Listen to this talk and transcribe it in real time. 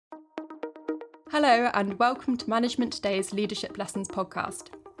Hello and welcome to Management Today's Leadership Lessons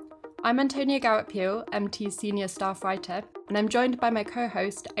podcast. I'm Antonia Garrett-Peel, MT's senior staff writer, and I'm joined by my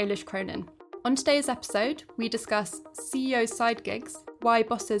co-host Ailish Cronin. On today's episode, we discuss CEO side gigs, why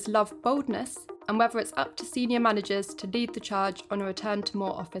bosses love boldness, and whether it's up to senior managers to lead the charge on a return to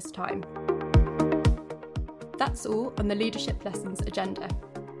more office time. That's all on the Leadership Lessons agenda.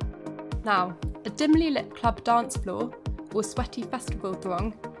 Now, a dimly lit club dance floor or sweaty festival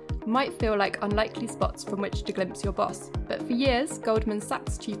throng might feel like unlikely spots from which to glimpse your boss, but for years, Goldman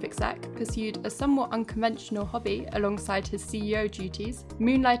Sachs chief exec pursued a somewhat unconventional hobby alongside his CEO duties,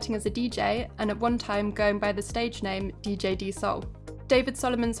 moonlighting as a DJ and at one time going by the stage name DJ D-Soul. David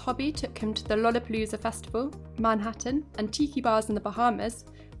Solomon's hobby took him to the Lollapalooza Festival, Manhattan, and tiki bars in the Bahamas,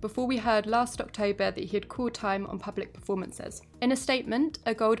 before we heard last October that he had called time on public performances. In a statement,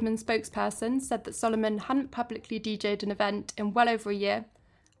 a Goldman spokesperson said that Solomon hadn't publicly DJ'd an event in well over a year,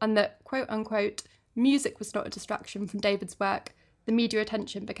 and that, quote-unquote, music was not a distraction from David's work, the media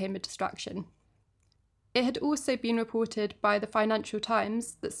attention became a distraction. It had also been reported by the Financial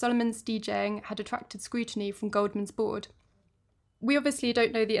Times that Solomon's DJing had attracted scrutiny from Goldman's board. We obviously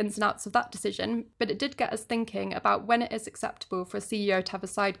don't know the ins and outs of that decision, but it did get us thinking about when it is acceptable for a CEO to have a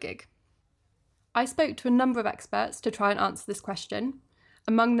side gig. I spoke to a number of experts to try and answer this question,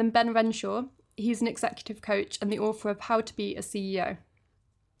 among them Ben Renshaw. He's an executive coach and the author of How to Be a CEO.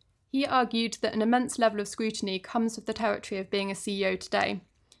 He argued that an immense level of scrutiny comes with the territory of being a CEO today,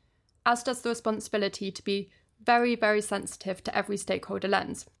 as does the responsibility to be very, very sensitive to every stakeholder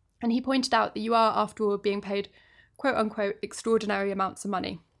lens. And he pointed out that you are, after all, being paid quote-unquote extraordinary amounts of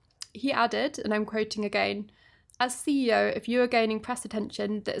money. He added, and I'm quoting again, "As CEO, if you are gaining press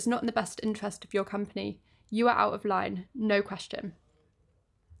attention that is not in the best interest of your company, you are out of line, no question."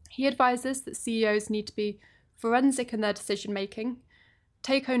 He advises that CEOs need to be forensic in their decision-making,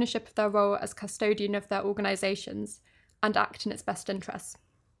 take ownership of their role as custodian of their organisations, and act in its best interests.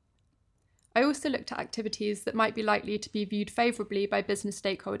 I also looked at activities that might be likely to be viewed favourably by business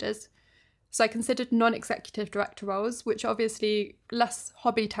stakeholders. So I considered non-executive director roles, which are obviously less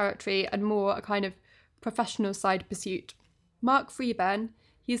hobby territory and more a kind of professional side pursuit. Mark Freeburn,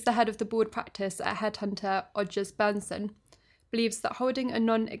 he's the head of the board practice at headhunter Odgers Berndtson, believes that holding a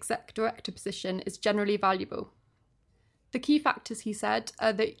non-exec director position is generally valuable. The key factors, he said,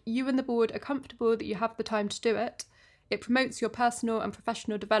 are that you and the board are comfortable that you have the time to do it, it promotes your personal and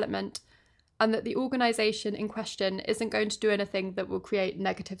professional development, and that the organisation in question isn't going to do anything that will create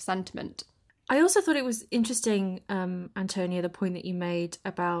negative sentiment. I also thought it was interesting, Antonia, the point that you made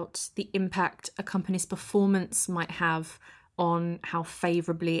about the impact a company's performance might have on how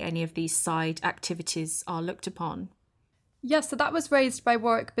favourably any of these side activities are looked upon. Yes, so that was raised by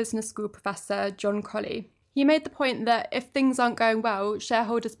Warwick Business School professor John Colley. He made the point that if things aren't going well,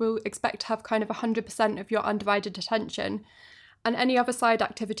 shareholders will expect to have kind of 100% of your undivided attention, and any other side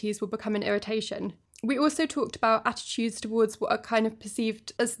activities will become an irritation. We also talked about attitudes towards what are kind of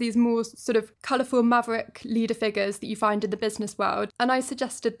perceived as these more sort of colourful maverick leader figures that you find in the business world, and I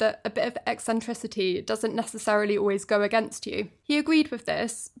suggested that a bit of eccentricity doesn't necessarily always go against you. He agreed with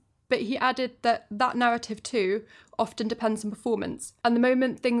this, but he added that that narrative too often depends on performance, and the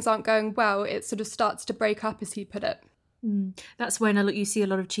moment things aren't going well, it sort of starts to break up, as he put it. That's when you see a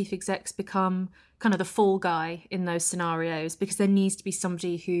lot of chief execs become kind of the fall guy in those scenarios, because there needs to be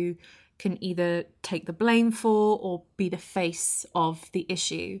somebody who can either take the blame for or be the face of the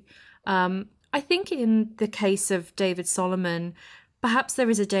issue. I think in the case of David Solomon, perhaps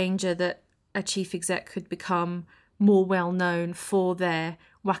there is a danger that a chief exec could become more well known for their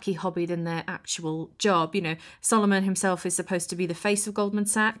wacky hobby than their actual job. You know, Solomon himself is supposed to be the face of Goldman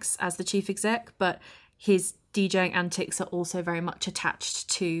Sachs as the chief exec, but his DJing antics are also very much attached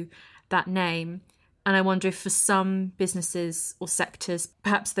to that name. And I wonder if for some businesses or sectors,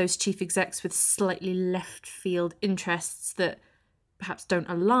 perhaps those chief execs with slightly left field interests that perhaps don't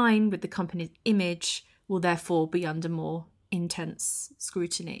align with the company's image will therefore be under more intense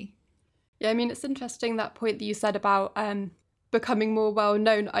scrutiny. Yeah, I mean, it's interesting that point that you said about becoming more well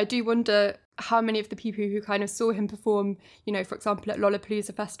known. I do wonder how many of the people who kind of saw him perform, you know, for example, at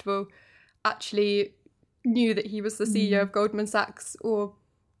Lollapalooza Festival, actually knew that he was the CEO of Goldman Sachs, or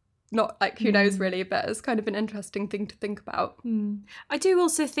not, like, who knows really, but it's kind of an interesting thing to think about. I do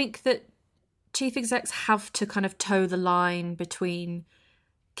also think that chief execs have to kind of toe the line between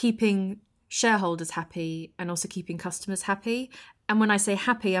keeping shareholders happy and also keeping customers happy. And when I say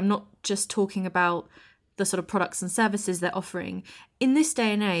happy, I'm not just talking about the sort of products and services they're offering. In this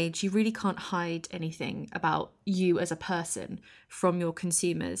day and age, you really can't hide anything about you as a person from your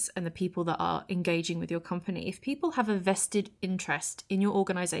consumers and the people that are engaging with your company. If people have a vested interest in your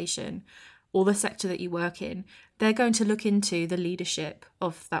organisation or the sector that you work in, they're going to look into the leadership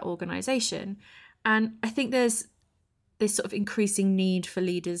of that organisation. And I think there's this sort of increasing need for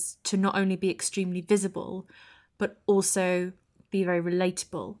leaders to not only be extremely visible, but also be very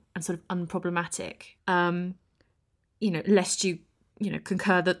relatable and sort of unproblematic. Lest you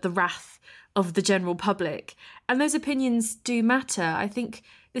concur that the wrath of the general public. And those opinions do matter. I think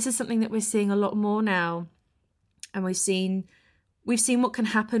this is something that we're seeing a lot more now. And we've seen what can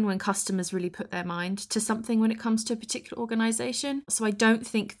happen when customers really put their mind to something when it comes to a particular organisation. So I don't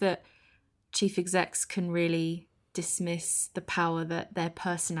think that chief execs can really dismiss the power that their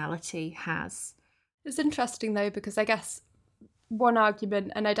personality has. It's interesting though, because I guess one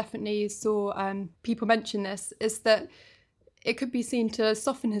argument, and I definitely saw people mention this, is that it could be seen to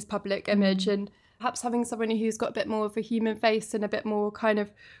soften his public image, and perhaps having someone who's got a bit more of a human face and a bit more kind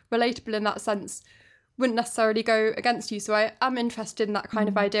of relatable in that sense wouldn't necessarily go against you. So I am interested in that kind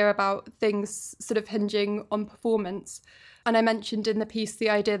of idea about things sort of hinging on performance. And I mentioned in the piece the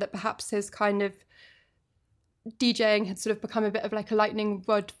idea that perhaps his kind of DJing had sort of become a bit of like a lightning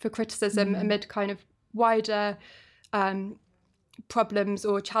rod for criticism amid kind of wider problems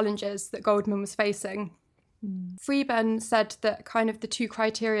or challenges that Goldman was facing. Freeburn said that kind of the two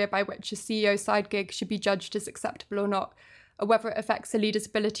criteria by which a CEO side gig should be judged as acceptable or not are whether it affects a leader's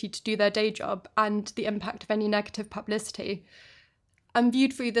ability to do their day job and the impact of any negative publicity. And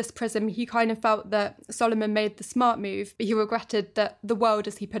viewed through this prism, he kind of felt that Solomon made the smart move, but he regretted that the world,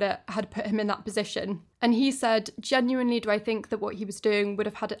 as he put it, had put him in that position. And he said, genuinely, do I think that what he was doing would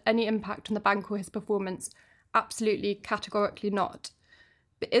have had any impact on the bank or his performance? Absolutely, categorically not.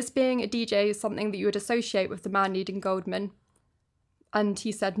 But is being a DJ something that you would associate with the man leading Goldman? And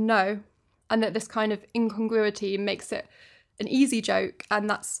he said no, and that this kind of incongruity makes it an easy joke, and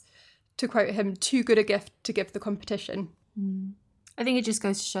that's, to quote him, too good a gift to give the competition. I think it just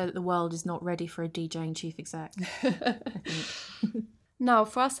goes to show that the world is not ready for a DJing chief exec. I think. Now,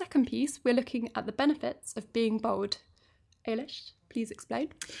 for our second piece, we're looking at the benefits of being bold. Ailish, please explain.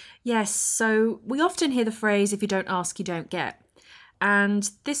 Yes, so we often hear the phrase, if you don't ask, you don't get.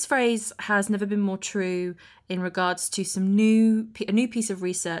 And this phrase has never been more true in regards to a new piece of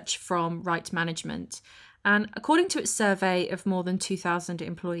research from Right Management. And according to its survey of more than 2,000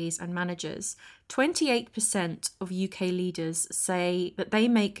 employees and managers, 28% of UK leaders say that they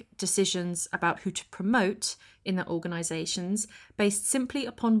make decisions about who to promote in their organisations based simply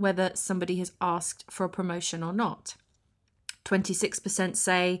upon whether somebody has asked for a promotion or not. 26%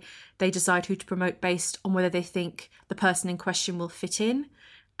 say they decide who to promote based on whether they think the person in question will fit in,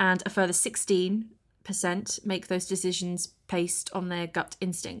 and a further 16% make those decisions based on their gut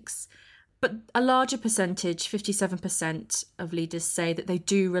instincts. But a larger percentage, 57% of leaders, say that they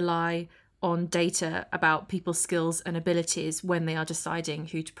do rely on data about people's skills and abilities when they are deciding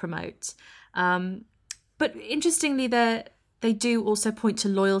who to promote. But interestingly, they do also point to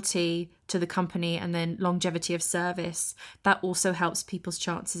loyalty to the company and then longevity of service. That also helps people's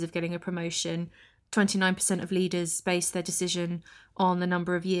chances of getting a promotion. 29% of leaders base their decision on the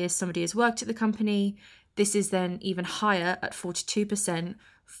number of years somebody has worked at the company. This is then even higher at 42%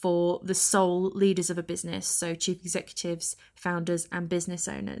 for the sole leaders of a business, so chief executives, founders, and business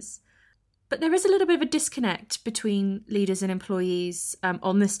owners. But there is a little bit of a disconnect between leaders and employees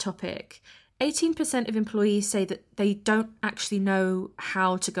on this topic. 18% of employees say that they don't actually know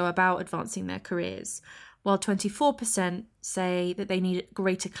how to go about advancing their careers, while 24% say that they need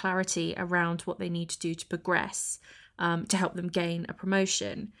greater clarity around what they need to do to progress to help them gain a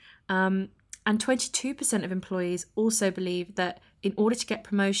promotion. And 22% of employees also believe that in order to get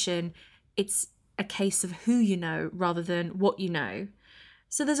promotion, it's a case of who you know rather than what you know.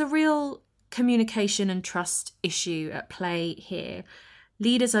 So there's a real communication and trust issue at play here.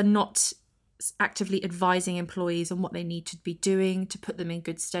 Leaders are not actively advising employees on what they need to be doing to put them in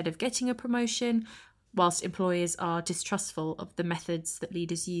good stead of getting a promotion, whilst employers are distrustful of the methods that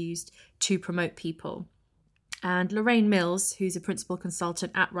leaders used to promote people. And Lorraine Mills, who's a principal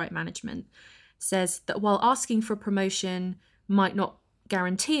consultant at Right Management, says that while asking for a promotion might not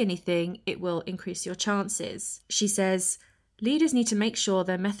guarantee anything, it will increase your chances. She says, leaders need to make sure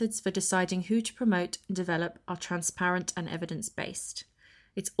their methods for deciding who to promote and develop are transparent and evidence-based.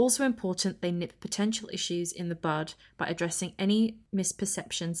 It's also important they nip potential issues in the bud by addressing any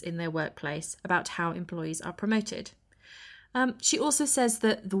misperceptions in their workplace about how employees are promoted. She also says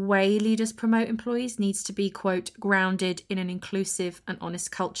that the way leaders promote employees needs to be, quote, grounded in an inclusive and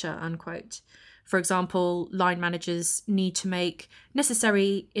honest culture, unquote. For example, line managers need to make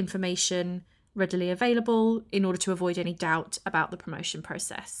necessary information readily available in order to avoid any doubt about the promotion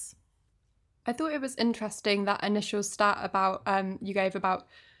process. I thought it was interesting, that initial stat about you gave about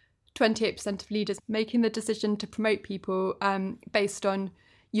 28% of leaders making the decision to promote people based on,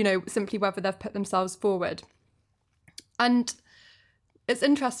 simply whether they've put themselves forward. And it's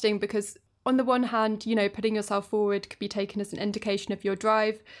interesting because on the one hand, putting yourself forward could be taken as an indication of your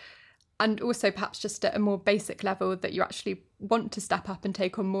drive, and also perhaps just at a more basic level that you actually want to step up and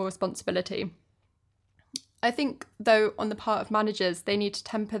take on more responsibility. I think, though, on the part of managers, they need to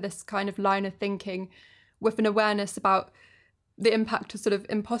temper this kind of line of thinking with an awareness about the impact of sort of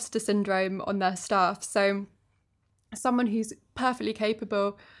imposter syndrome on their staff. So someone who's perfectly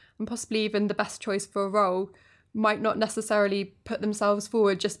capable and possibly even the best choice for a role might not necessarily put themselves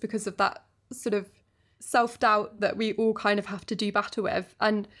forward just because of that sort of self-doubt that we all kind of have to do battle with.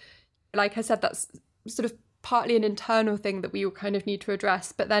 And like I said, that's sort of partly an internal thing that we all kind of need to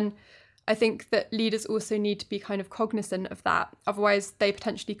address. But then I think that leaders also need to be kind of cognizant of that. Otherwise, they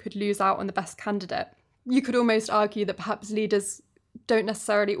potentially could lose out on the best candidate. You could almost argue that perhaps leaders don't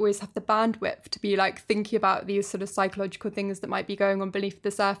necessarily always have the bandwidth to be like thinking about these sort of psychological things that might be going on beneath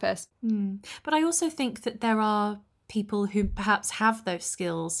the surface. But I also think that there are people who perhaps have those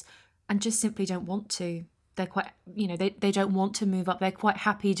skills and just simply don't want to. They're quite, they don't want to move up. They're quite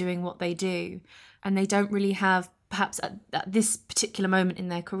happy doing what they do. And they don't really have, perhaps at this particular moment in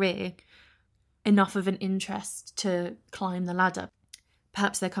their career, enough of an interest to climb the ladder.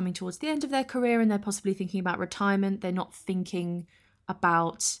 Perhaps they're coming towards the end of their career and they're possibly thinking about retirement. They're not thinking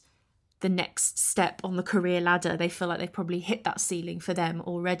about the next step on the career ladder. They feel like they've probably hit that ceiling for them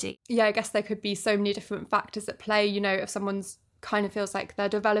already. Yeah, I guess there could be so many different factors at play. If someone's kind of feels like they're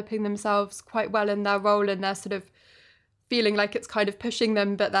developing themselves quite well in their role and they're sort of feeling like it's kind of pushing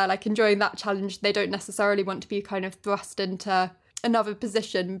them, but they're like enjoying that challenge. They don't necessarily want to be kind of thrust into another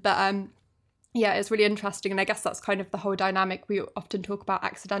position. But yeah, it's really interesting. And I guess that's kind of the whole dynamic. We often talk about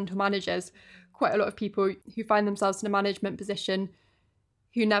accidental managers. Quite a lot of people who find themselves in a management position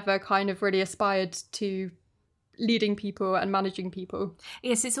who never kind of really aspired to leading people and managing people.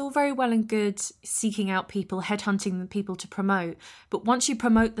 Yes, it's all very well and good seeking out people, headhunting people to promote. But once you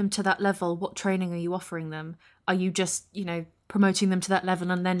promote them to that level, what training are you offering them? Are you just, promoting them to that level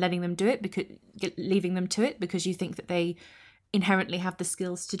and then letting them do it, because leaving them to it because you think that they inherently have the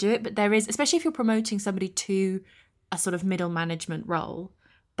skills to do it? But there is, especially if you're promoting somebody to a sort of middle management role,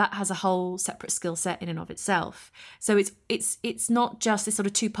 that has a whole separate skill set in and of itself. So it's not just, there's sort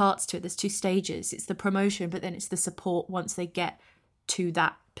of two parts to it. There's two stages. It's the promotion, but then it's the support once they get to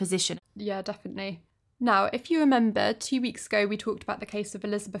that position. Yeah, definitely. Now, if you remember, 2 weeks ago, we talked about the case of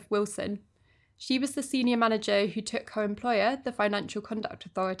Elizabeth Wilson. She was the senior manager who took her employer, the Financial Conduct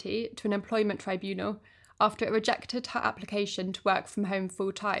Authority, to an employment tribunal after it rejected her application to work from home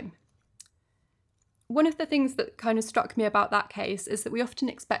full-time. One of the things that kind of struck me about that case is that we often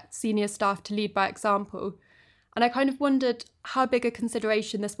expect senior staff to lead by example, and I kind of wondered how big a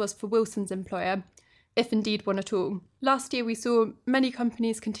consideration this was for Wilson's employer, if indeed one at all. Last year we saw many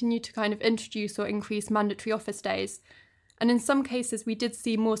companies continue to kind of introduce or increase mandatory office days, and in some cases we did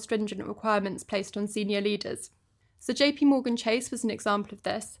see more stringent requirements placed on senior leaders. So JP Morgan Chase was an example of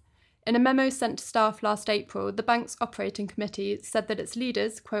this. In a memo sent to staff last April, the bank's operating committee said that its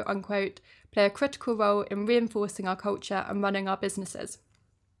leaders, quote unquote, play a critical role in reinforcing our culture and running our businesses.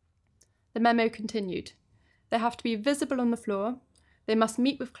 The memo continued. They have to be visible on the floor, they must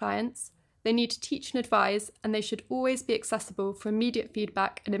meet with clients, they need to teach and advise, and they should always be accessible for immediate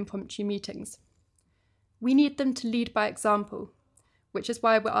feedback and impromptu meetings. We need them to lead by example, which is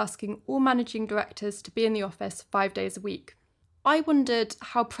why we're asking all managing directors to be in the office 5 days a week. I wondered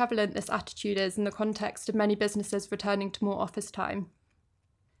how prevalent this attitude is in the context of many businesses returning to more office time.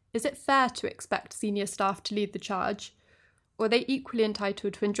 Is it fair to expect senior staff to lead the charge, or are they equally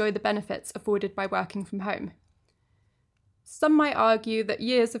entitled to enjoy the benefits afforded by working from home? Some might argue that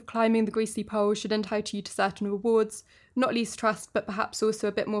years of climbing the greasy pole should entitle you to certain rewards, not least trust, but perhaps also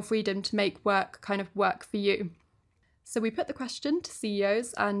a bit more freedom to make work kind of work for you. So we put the question to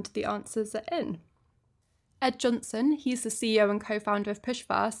CEOs and the answers are in. Ed Johnson, he's the CEO and co-founder of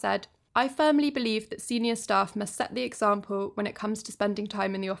Pushfar, said, "I firmly believe that senior staff must set the example when it comes to spending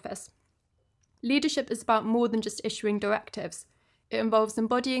time in the office. Leadership is about more than just issuing directives. It involves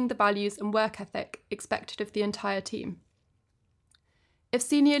embodying the values and work ethic expected of the entire team. If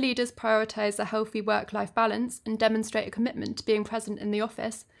senior leaders prioritise a healthy work-life balance and demonstrate a commitment to being present in the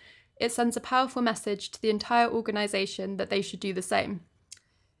office, it sends a powerful message to the entire organisation that they should do the same.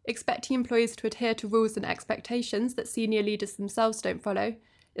 Expecting employees to adhere to rules and expectations that senior leaders themselves don't follow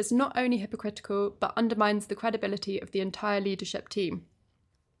is not only hypocritical, but undermines the credibility of the entire leadership team."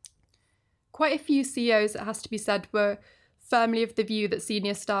 Quite a few CEOs, it has to be said, were firmly of the view that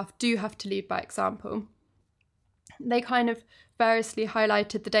senior staff do have to lead by example. They kind of variously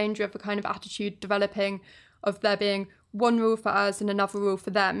highlighted the danger of a kind of attitude developing of there being one rule for us and another rule for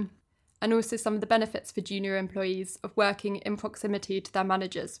them, and also some of the benefits for junior employees of working in proximity to their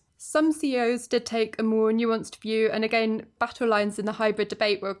managers. Some CEOs did take a more nuanced view, and again, battle lines in the hybrid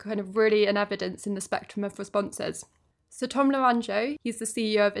debate were kind of really in evidence in the spectrum of responses. So Tom Laranjo, he's the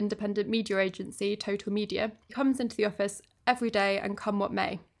CEO of independent media agency Total Media. He comes into the office every day and come what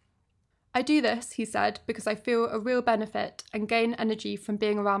may. I do this, he said, because I feel a real benefit and gain energy from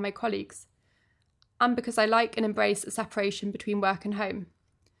being around my colleagues, and because I like and embrace a separation between work and home.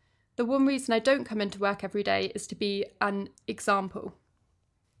 The one reason I don't come into work every day is to be an example.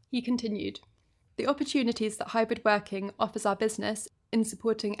 He continued, the opportunities that hybrid working offers our business in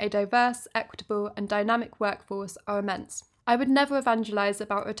supporting a diverse, equitable and dynamic workforce are immense. I would never evangelise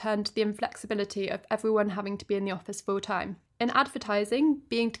about return to the inflexibility of everyone having to be in the office full time. In advertising,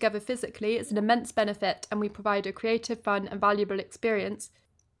 being together physically is an immense benefit and we provide a creative, fun and valuable experience,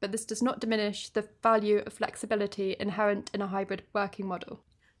 but this does not diminish the value of flexibility inherent in a hybrid working model.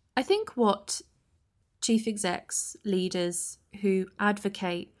 I think what chief execs, leaders who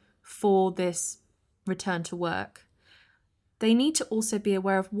advocate for this return to work, they need to also be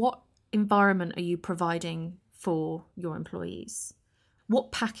aware of what environment are you providing for your employees?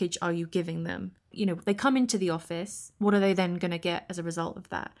 What package are you giving them? You know, they come into the office, what are they then going to get as a result of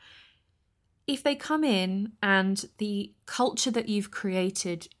that? If they come in and the culture that you've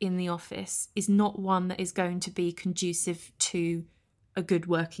created in the office is not one that is going to be conducive to a good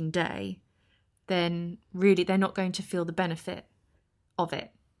working day, then really they're not going to feel the benefit of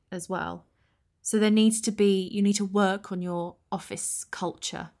it as well. So there needs to be, you need to work on your office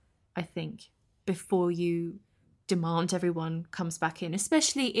culture, I think, before you demand everyone comes back in,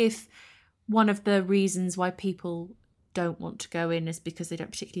 especially if one of the reasons why people don't want to go in is because they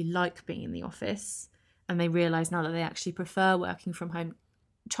don't particularly like being in the office and they realise now that they actually prefer working from home.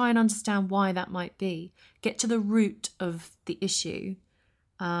 Try and understand why that might be. Get to the root of the issue.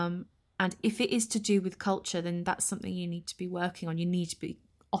 And if it is to do with culture, then that's something you need to be working on. You need to be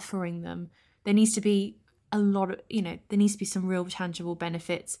offering them. There needs to be a lot of, there needs to be some real tangible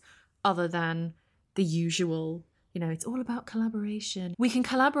benefits other than the usual, it's all about collaboration. We can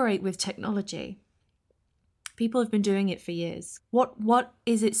collaborate with technology. People have been doing it for years. What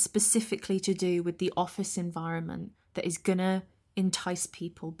is it specifically to do with the office environment that is going to entice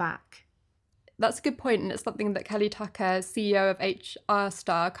people back? That's a good point, and it's something that Kelly Tucker, CEO of HR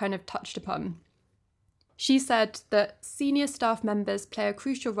Star, kind of touched upon. She said that senior staff members play a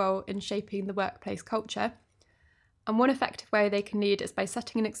crucial role in shaping the workplace culture, and one effective way they can lead is by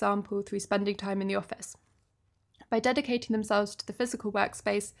setting an example through spending time in the office. By dedicating themselves to the physical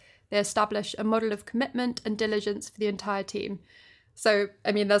workspace, they establish a model of commitment and diligence for the entire team. So,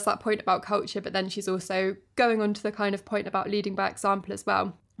 there's that point about culture, but then she's also going on to the kind of point about leading by example as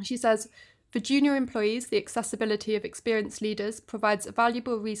well. She says, for junior employees, the accessibility of experienced leaders provides a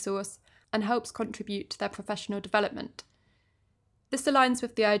valuable resource and helps contribute to their professional development. This aligns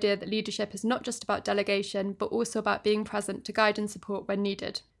with the idea that leadership is not just about delegation, but also about being present to guide and support when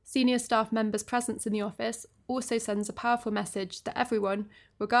needed. Senior staff members' presence in the office also sends a powerful message that everyone,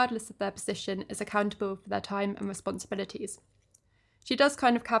 regardless of their position, is accountable for their time and responsibilities. She does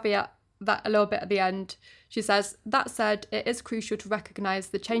kind of caveat that a little bit at the end. She says, that said, it is crucial to recognise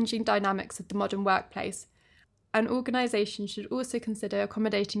the changing dynamics of the modern workplace. An organisation should also consider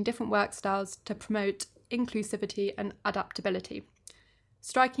accommodating different work styles to promote inclusivity and adaptability.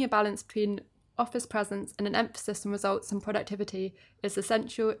 Striking a balance between office presence and an emphasis on results and productivity is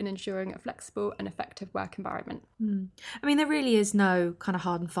essential in ensuring a flexible and effective work environment. There really is no kind of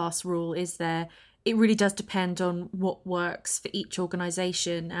hard and fast rule, is there? It really does depend on what works for each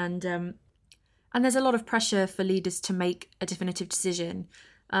organisation, and there's a lot of pressure for leaders to make a definitive decision.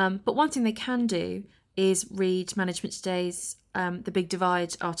 But one thing they can do is read Management Today's The Big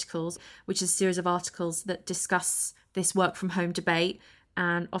Divide articles, which is a series of articles that discuss this work from home debate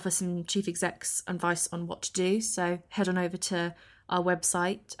and offer some chief execs advice on what to do. So head on over to our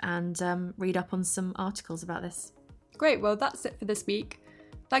website and read up on some articles about this. Great, well that's it for this week.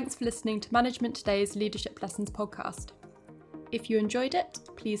 Thanks for listening to Management Today's Leadership Lessons podcast. If you enjoyed it,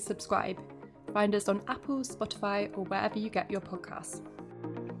 please subscribe. Find us on Apple, Spotify or wherever you get your podcasts.